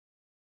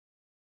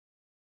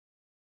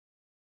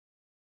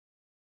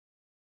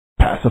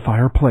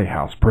Pacifier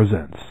Playhouse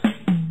presents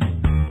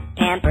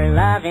Pamper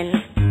lovin'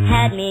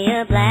 had me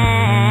a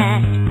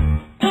blast.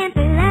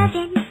 Pamper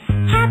lovin'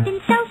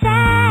 happened so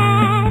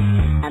fast.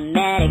 I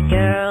met a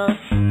girl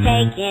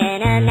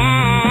taking a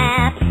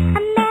nap. I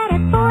met a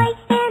boy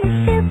in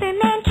a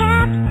Superman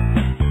cap.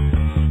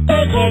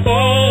 Daycare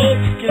days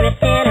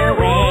drifting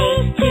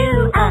away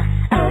to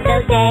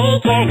those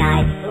daycare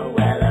nights.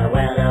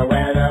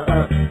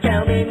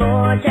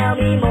 Tell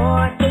me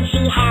more. Did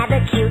she have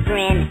a cute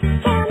grin?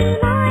 Tell me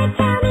more.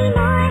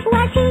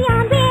 Was he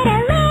on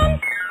Ritalin?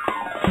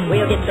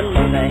 We'll get some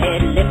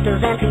overhead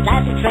lifters and some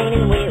plastic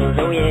training wheels,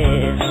 oh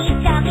yes.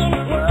 Keep talking,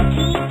 we'll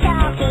keep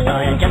talking.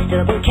 An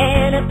adjustable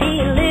canopy,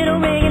 a little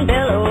ring and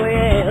bell, oh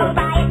yeah. Oh,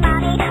 buy it,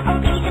 mommy. Oh,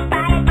 please just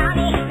buy it,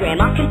 mommy.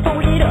 Grandma can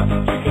fold it up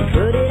and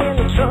put it in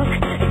the trunk.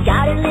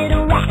 Got a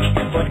little rack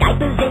for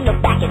diapers in the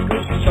back. It's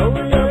grease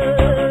stroller.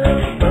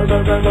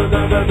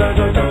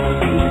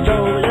 Grease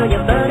stroller,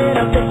 you're burning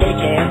up the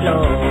daycare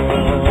floor.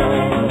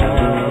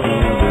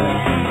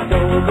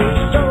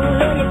 Grease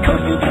stroller, you're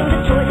coasting through the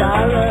Toys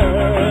R Us.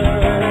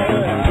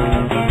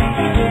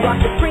 Rock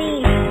the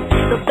cream,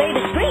 the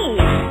baby scream.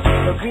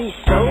 The grease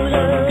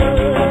stroller,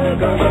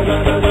 go.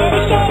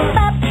 Better shape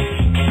up,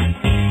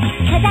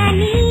 'cause I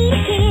need a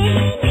kid.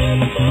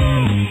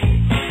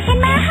 And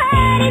my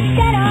heart is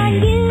set on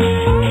you.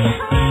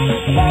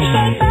 Better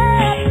shape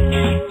up,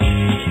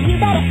 you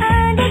better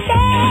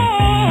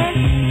understand.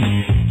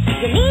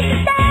 You need to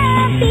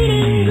stop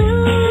feeding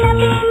glue.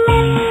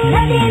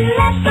 Nothing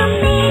left for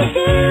me to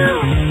do.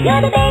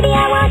 You're the baby I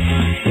want.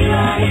 You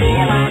are the kid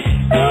I want.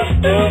 Ooh,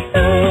 ooh,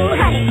 ooh,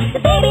 honey. The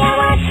baby I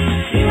want.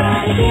 You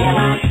are the kid I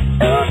want.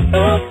 Ooh,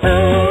 ooh,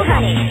 ooh,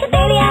 honey. The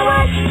baby I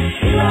want.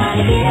 You are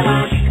the kid I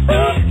want.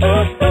 Ooh,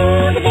 ooh,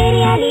 ooh, the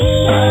baby I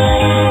need.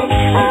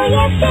 Oh,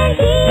 yes,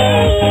 indeed.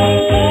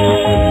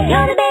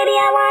 You're the baby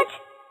I want.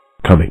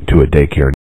 coming to a daycare